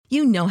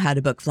You know how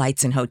to book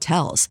flights and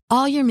hotels.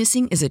 All you're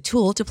missing is a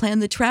tool to plan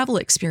the travel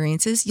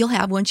experiences you'll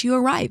have once you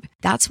arrive.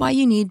 That's why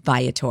you need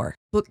Viator.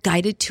 Book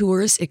guided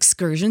tours,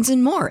 excursions,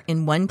 and more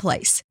in one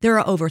place. There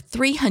are over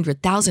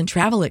 300,000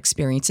 travel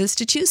experiences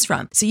to choose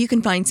from, so you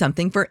can find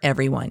something for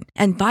everyone.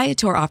 And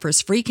Viator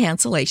offers free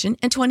cancellation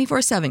and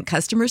 24/7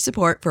 customer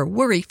support for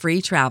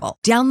worry-free travel.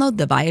 Download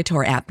the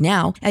Viator app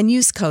now and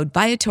use code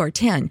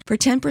Viator10 for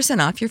 10%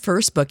 off your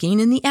first booking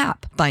in the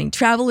app. Find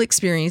travel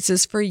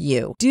experiences for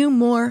you. Do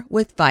more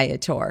with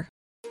Viator.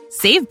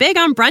 Save big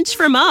on brunch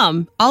for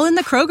mom, all in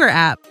the Kroger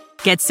app.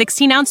 Get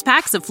 16-ounce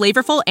packs of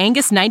flavorful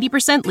Angus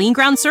 90% lean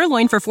ground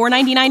sirloin for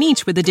 $4.99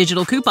 each with a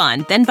digital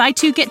coupon. Then buy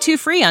 2, get 2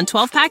 free on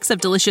 12 packs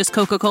of delicious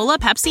Coca-Cola,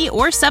 Pepsi,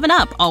 or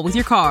 7-Up, all with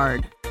your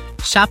card.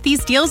 Shop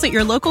these deals at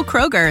your local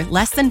Kroger,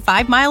 less than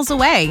 5 miles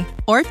away.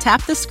 Or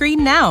tap the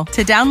screen now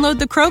to download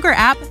the Kroger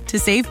app to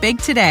save big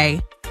today.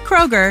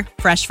 Kroger,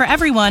 fresh for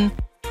everyone.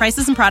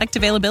 Prices and product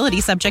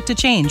availability subject to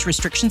change.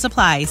 Restrictions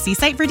apply. See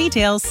site for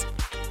details.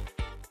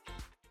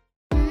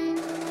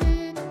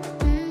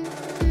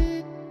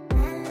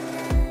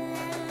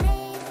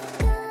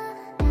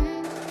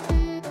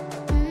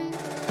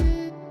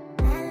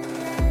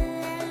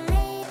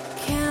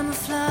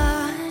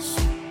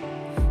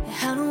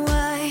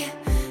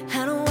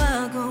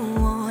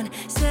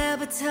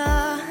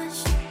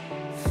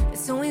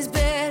 It's always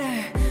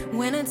better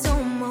when it's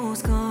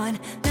almost gone.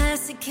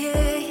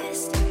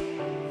 Masochist,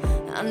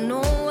 I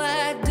know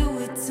I do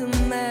it to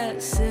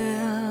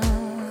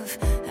myself.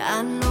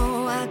 I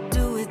know I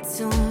do it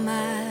to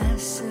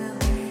myself.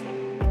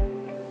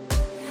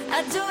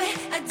 I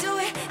do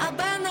it, I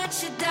burn that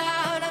shit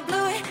down. I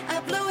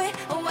blew it,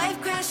 a wife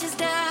crashes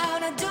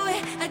down. I do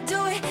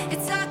it,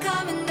 it's all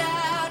coming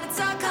down, it's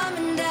all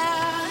coming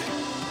down.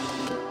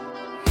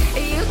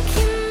 You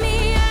keep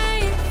me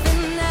out the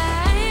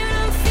night,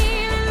 I'm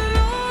feeling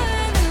lower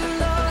than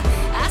low.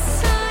 I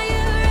saw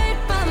you right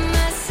by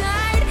my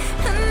side,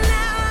 and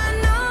now I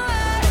know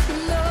what to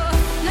know.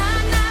 Na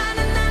na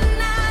na na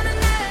na na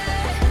na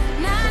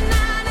na na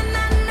na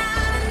na na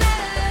na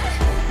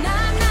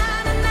na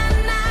na na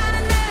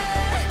na na.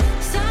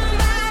 So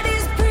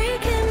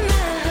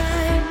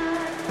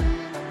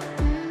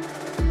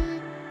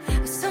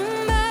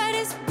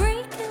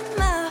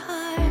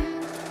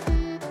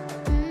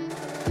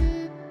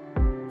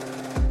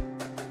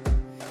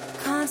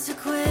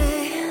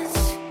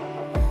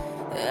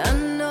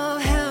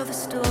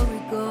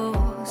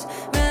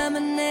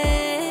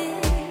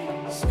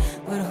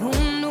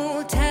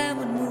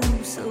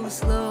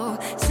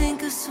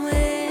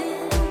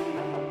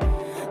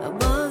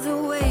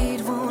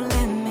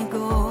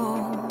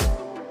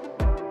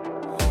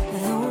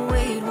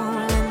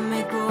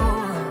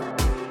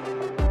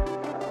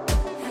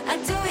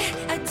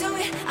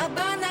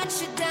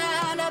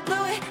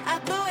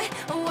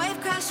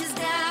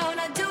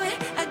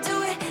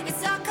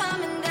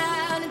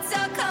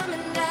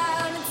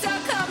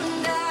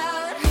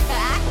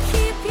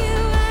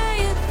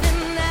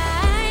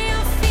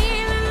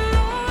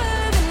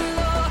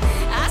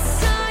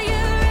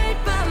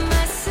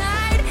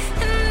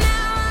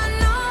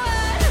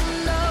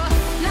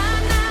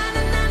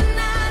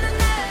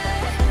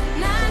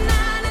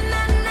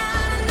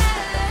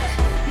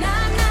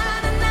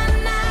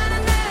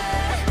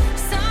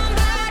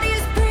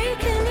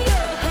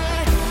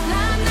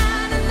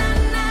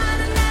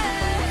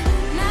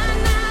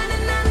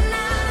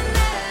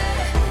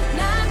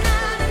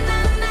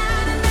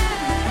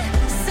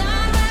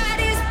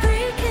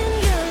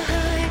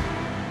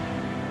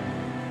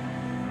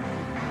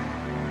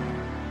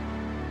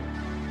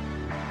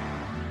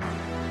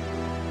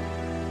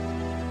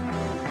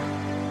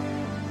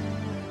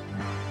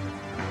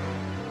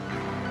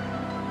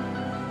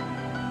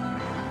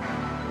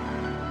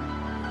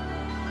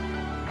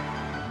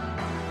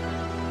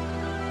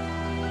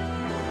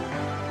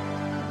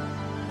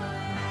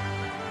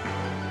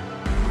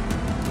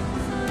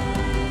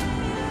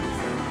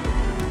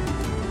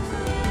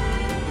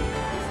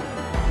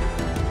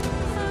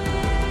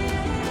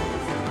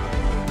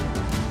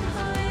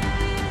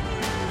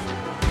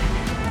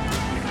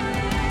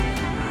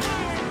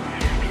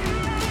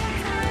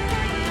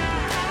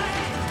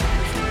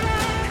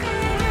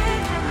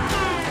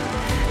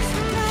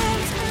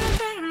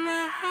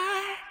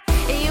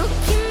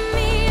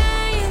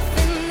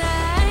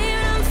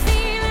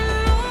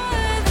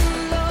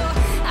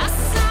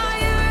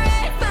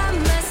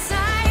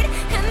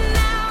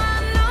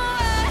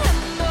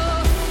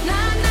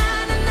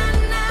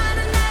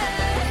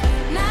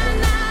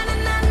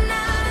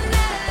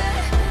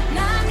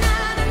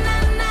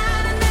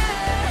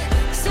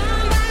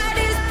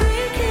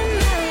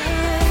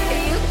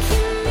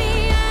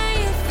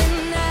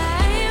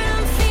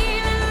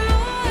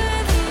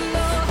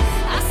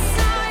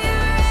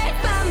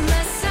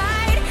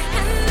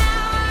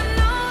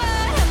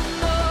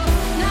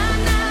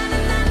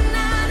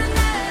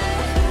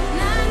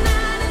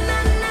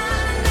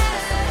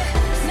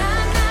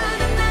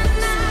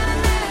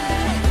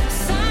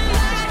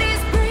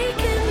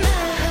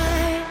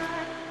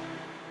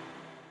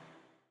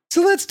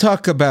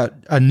talk about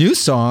a new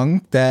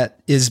song that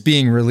is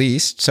being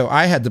released. So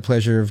I had the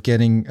pleasure of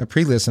getting a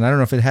pre-listen. I don't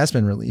know if it has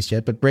been released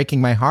yet, but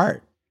Breaking My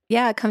Heart.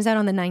 Yeah, it comes out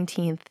on the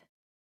 19th.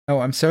 Oh,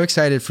 I'm so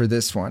excited for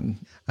this one.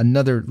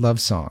 Another love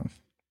song.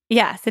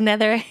 Yes,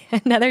 another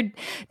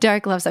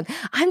dark love song.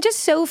 I'm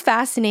just so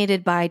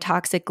fascinated by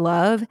toxic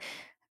love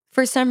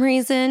for some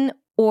reason,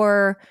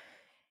 or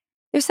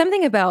there's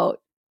something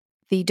about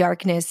the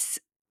darkness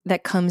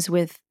that comes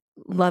with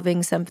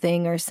loving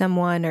something or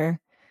someone or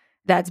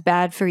that's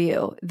bad for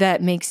you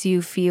that makes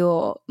you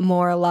feel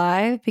more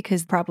alive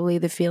because probably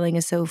the feeling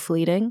is so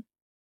fleeting.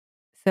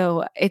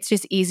 So it's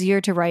just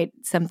easier to write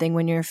something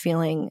when you're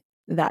feeling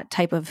that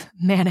type of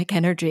manic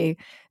energy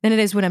than it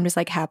is when I'm just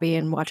like happy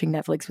and watching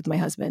Netflix with my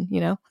husband, you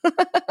know?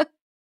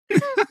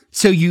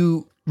 So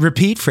you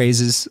repeat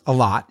phrases a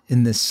lot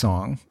in this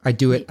song. I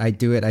do it, I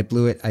do it, I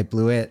blew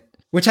it,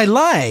 which I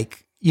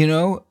like, you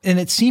know, and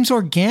it seems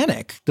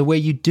organic the way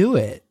you do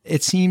it.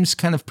 It seems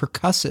kind of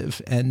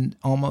percussive and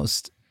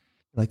almost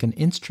like an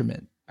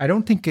instrument. I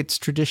don't think it's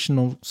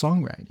traditional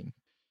songwriting.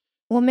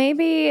 Well,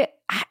 maybe,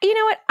 you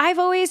know what?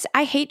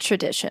 I hate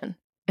tradition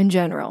in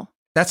general.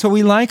 That's what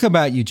we like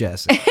about you,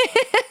 Jessica.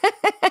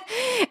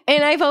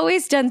 And I've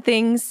always done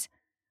things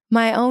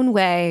my own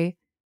way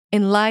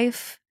in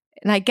life,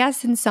 and I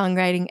guess in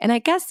songwriting, and I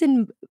guess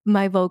in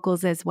my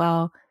vocals as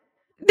well.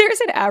 There's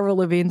an Avril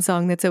Lavigne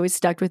song that's always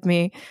stuck with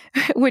me,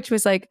 which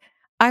was like,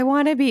 I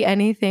want to be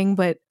anything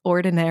but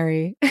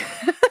ordinary.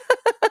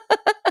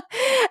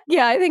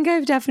 Yeah, I think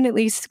I've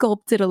definitely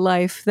sculpted a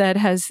life that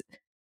has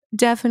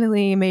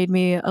definitely made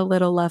me a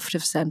little left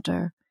of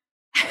center.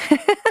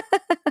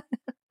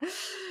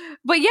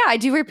 But yeah, I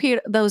do repeat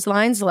those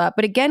lines a lot.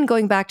 But again,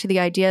 going back to the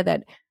idea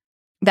that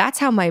that's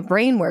how my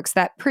brain works,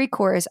 that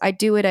pre-chorus, I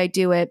do it,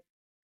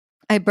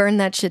 I burn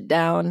that shit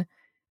down,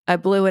 I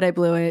blew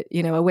it,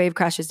 you know, a wave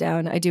crashes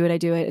down, I do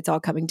it, it's all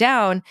coming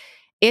down.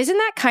 Isn't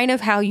that kind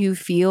of how you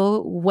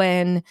feel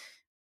when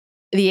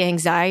the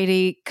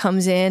anxiety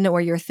comes in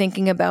or you're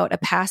thinking about a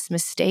past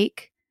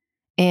mistake?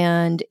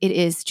 And it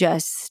is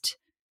just,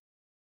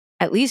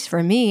 at least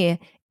for me,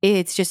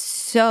 it's just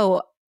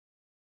so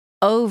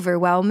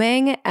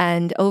overwhelming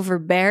and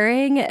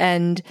overbearing,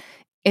 and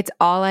it's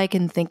all I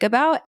can think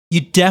about.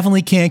 You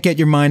definitely can't get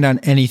your mind on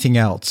anything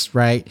else,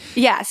 right?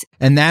 Yes.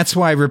 And that's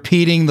why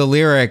repeating the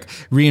lyric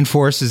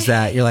reinforces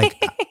that. You're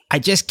like, I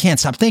just can't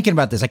stop thinking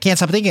about this. I can't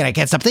stop thinking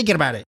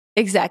about it.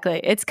 Exactly.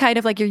 It's kind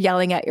of like you're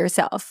yelling at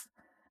yourself.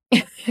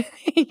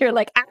 You're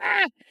like,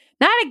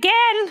 not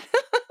again.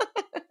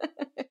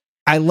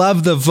 I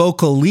love the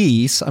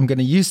vocalese. I'm going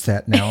to use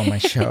that now on my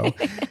show.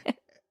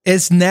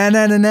 It's na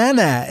na na na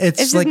na.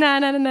 It's like na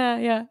na na na.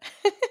 Yeah.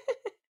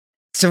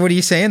 So what are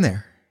you saying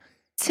there?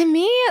 To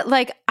me,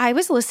 like I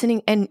was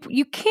listening, and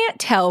you can't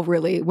tell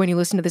really when you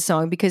listen to the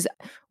song, because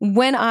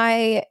when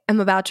I am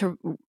about to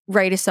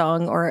write a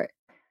song, or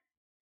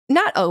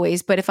not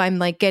always, but if I'm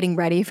like getting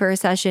ready for a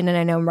session and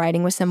I know I'm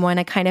writing with someone,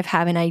 I kind of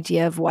have an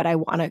idea of what I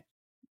want to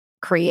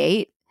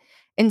create.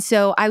 And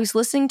so I was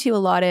listening to a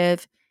lot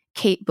of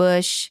Kate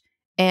Bush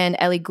and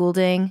Ellie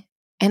Goulding.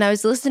 And I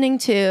was listening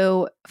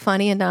to,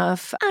 funny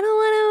enough, I Don't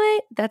Wanna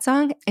Wait, that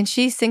song. And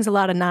she sings a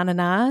lot of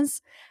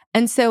na-na-nas.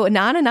 And so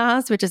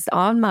na-na-nas were just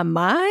on my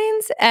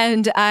mind.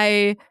 And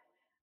I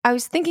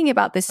was thinking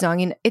about this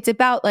song, and it's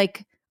about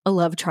like a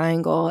love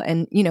triangle.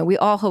 And, you know, we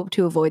all hope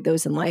to avoid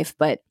those in life,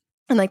 and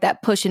like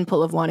that push and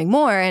pull of wanting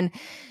more. And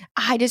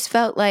I just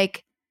felt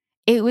like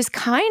it was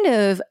kind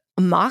of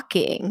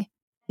mocking.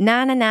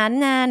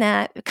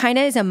 Na-na-na-na-na kind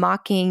of is a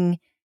mocking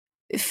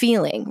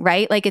feeling,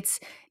 right? Like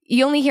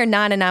you only hear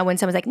na-na-na when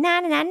someone's like,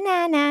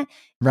 na-na-na-na-na.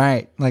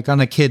 Right. Like on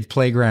a kid's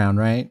playground,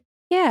 right?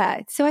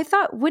 Yeah. So I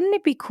thought, wouldn't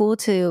it be cool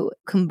to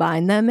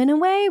combine them in a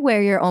way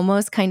where you're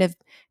almost kind of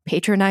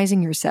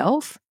patronizing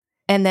yourself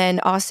and then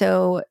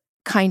also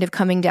kind of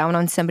coming down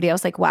on somebody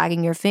else, like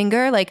wagging your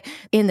finger? Like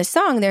in the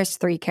song, there's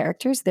 3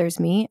 characters. There's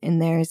me,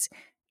 and there's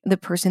the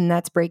person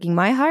that's breaking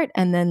my heart,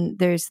 and then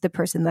there's the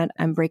person that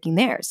I'm breaking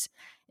theirs.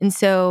 And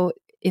so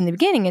in the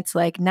beginning, it's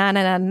like,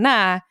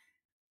 na-na-na-na,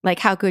 like,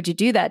 how could you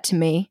do that to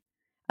me?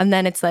 And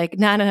then it's like,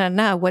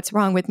 na-na-na-na, what's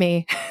wrong with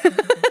me?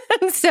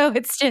 So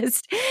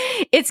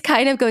it's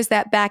kind of goes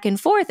that back and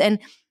forth. And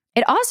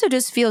it also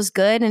just feels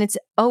good. And it's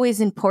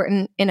always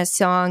important in a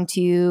song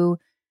to,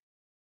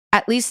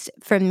 at least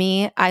for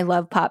me, I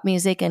love pop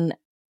music, and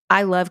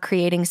I love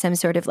creating some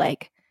sort of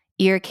like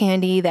ear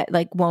candy that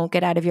like won't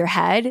get out of your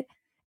head.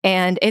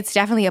 And it's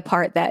definitely a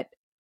part that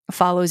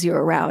follows you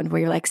around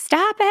where you're like,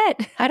 stop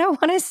it. I don't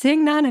want to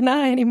sing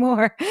na-na-na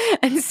anymore.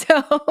 And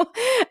so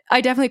I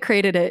definitely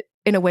created it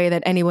in a way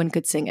that anyone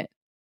could sing it.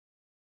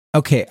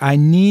 Okay, I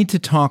need to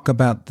talk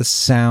about the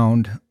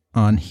sound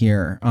on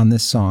here, on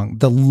this song.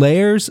 The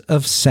layers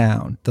of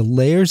sound, the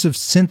layers of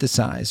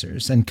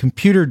synthesizers and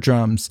computer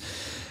drums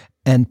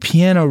and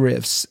piano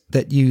riffs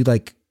that you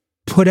like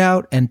put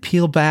out and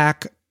peel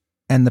back,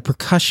 and the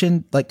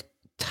percussion. Like,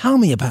 tell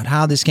me about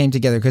how this came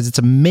together, because it's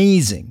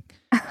amazing.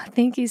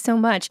 Thank you so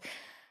much.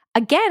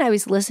 Again, I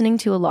was listening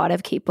to a lot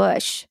of Kate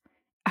Bush.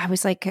 I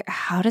was like,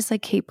 how does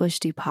like Kate Bush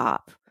do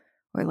pop?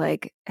 We're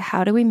like,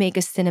 how do we make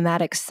a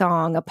cinematic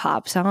song a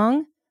pop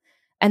song?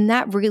 And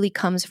that really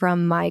comes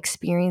from my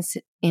experience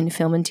in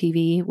film and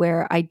TV,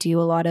 where I do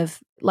a lot of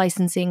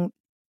licensing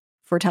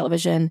for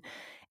television.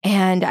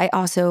 And I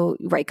also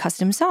write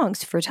custom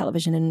songs for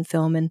television and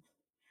film.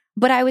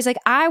 But I was like,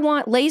 I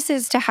want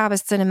Laces to have a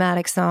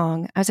cinematic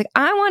song. I was like,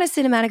 I want a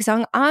cinematic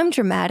song. I'm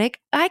dramatic.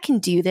 I can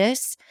do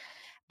this.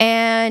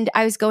 And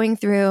I was going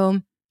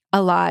through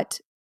a lot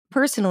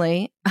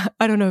personally.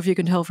 I don't know if you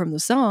can tell from the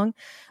song.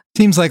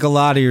 Seems like a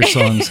lot of your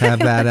songs have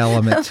that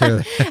element to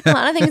it. A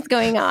lot of things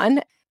going on.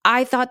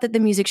 I thought that the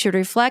music should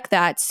reflect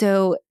that.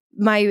 So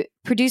my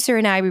producer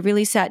and I, we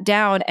really sat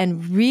down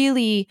and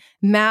really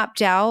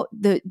mapped out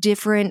the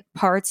different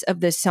parts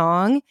of the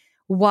song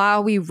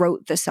while we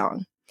wrote the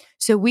song.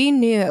 So we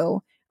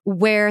knew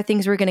where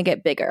things were going to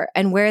get bigger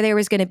and where there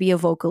was going to be a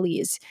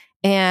vocalese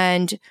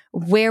and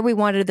where we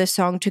wanted the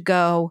song to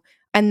go,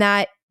 and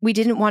that we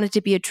didn't want it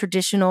to be a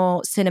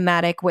traditional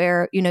cinematic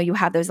where, you know, you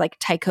have those like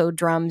taiko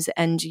drums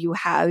and you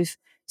have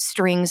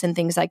strings and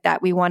things like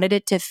that. We wanted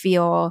it to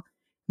feel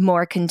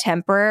more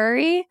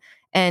contemporary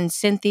and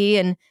synthy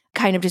and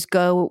kind of just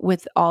go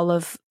with all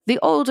of the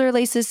older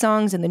Laces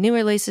songs and the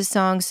newer Laces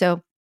songs.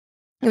 So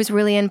it was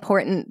really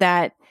important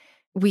that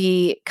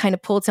we kind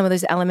of pulled some of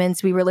those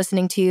elements. We were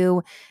listening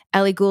to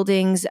Ellie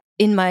Goulding's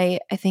I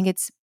think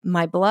it's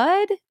My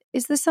Blood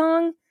is the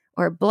song,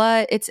 or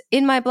Blood. It's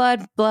In My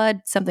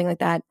Blood, something like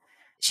that.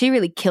 She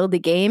really killed the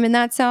game in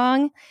that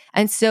song.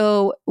 And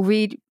so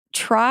we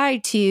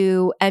tried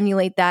to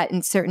emulate that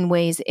in certain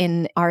ways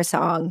in our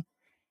song.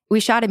 We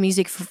shot a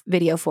music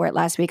video for it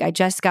last week. I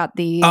just got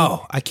the...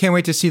 Oh, I can't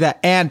wait to see that.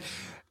 And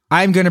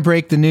I'm going to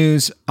break the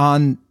news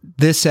on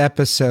this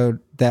episode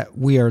that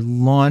we are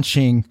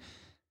launching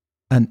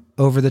an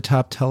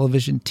over-the-top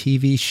television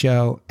TV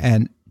show.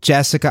 And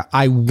Jessica,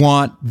 I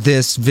want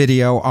this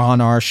video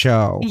on our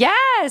show.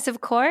 Yes, of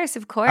course.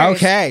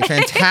 Okay,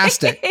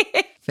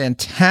 fantastic.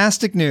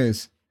 Fantastic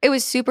news. It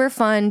was super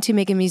fun to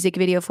make a music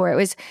video for it. It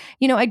was,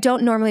 I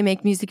don't normally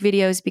make music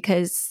videos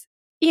because,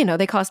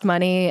 they cost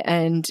money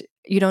and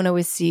you don't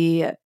always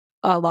see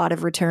a lot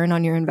of return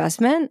on your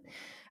investment.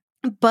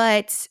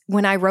 But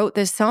when I wrote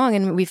this song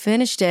and we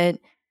finished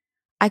it,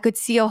 I could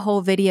see a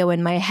whole video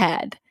in my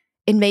head.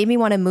 It made me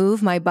want to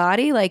move my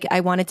body. Like I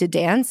wanted to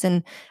dance,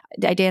 and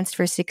I danced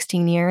for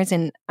 16 years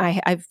and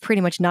I've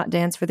pretty much not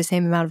danced for the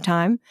same amount of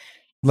time.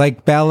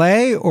 Like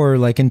ballet or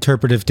like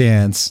interpretive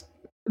dance?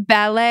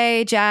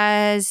 Ballet,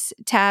 jazz,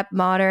 tap,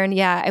 modern.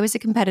 Yeah, I was a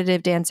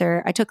competitive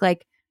dancer. I took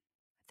like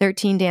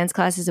 13 dance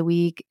classes a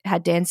week,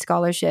 had dance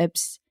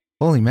scholarships.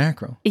 Holy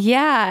mackerel.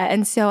 Yeah.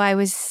 And so I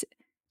was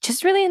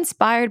just really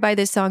inspired by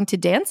this song to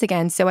dance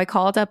again. So I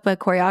called up a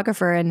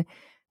choreographer and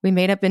we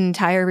made up an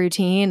entire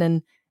routine,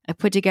 and I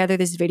put together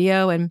this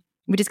video, and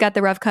we just got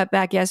the rough cut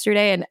back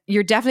yesterday. And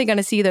you're definitely going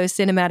to see those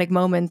cinematic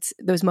moments,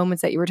 those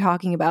moments that you were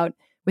talking about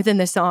within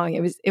the song.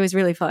 It was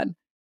really fun.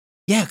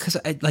 Yeah, because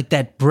I like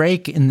that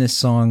break in this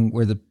song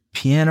where the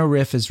piano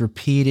riff is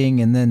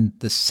repeating and then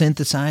the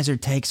synthesizer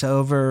takes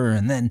over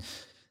and then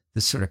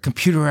the sort of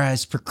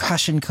computerized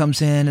percussion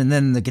comes in and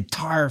then the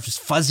guitar, just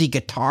fuzzy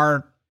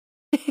guitar.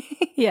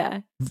 Yeah.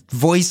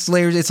 Voice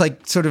layers. It's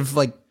like sort of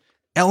like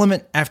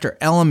element after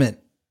element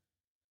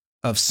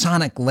of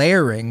sonic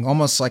layering,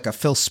 almost like a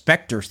Phil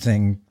Spector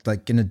thing,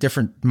 like in a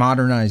different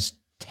modernized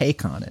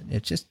take on it.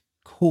 It's just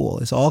cool.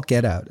 It's all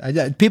get out.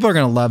 People are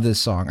going to love this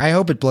song. I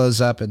hope it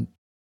blows up and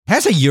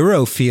has a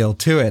Euro feel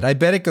to it. I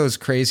bet it goes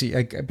crazy.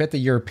 I bet the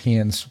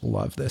Europeans will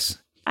love this.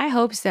 I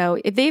hope so.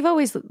 They've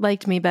always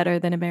liked me better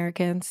than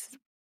Americans.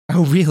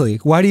 Oh, really?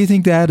 Why do you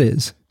think that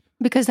is?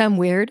 Because I'm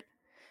weird.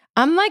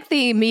 I'm like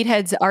the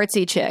Meathead's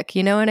artsy chick.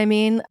 You know what I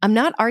mean? I'm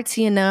not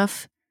artsy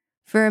enough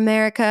for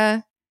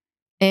America,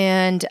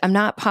 and I'm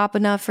not pop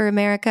enough for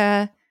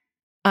America.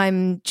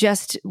 I'm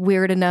just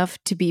weird enough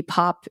to be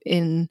pop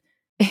in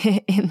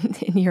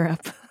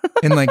Europe.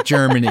 In like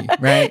Germany,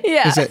 right?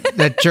 Yeah. Is it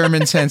that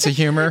German sense of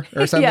humor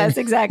or something? Yes,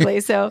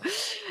 exactly. So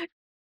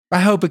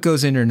I hope it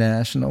goes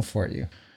international for you.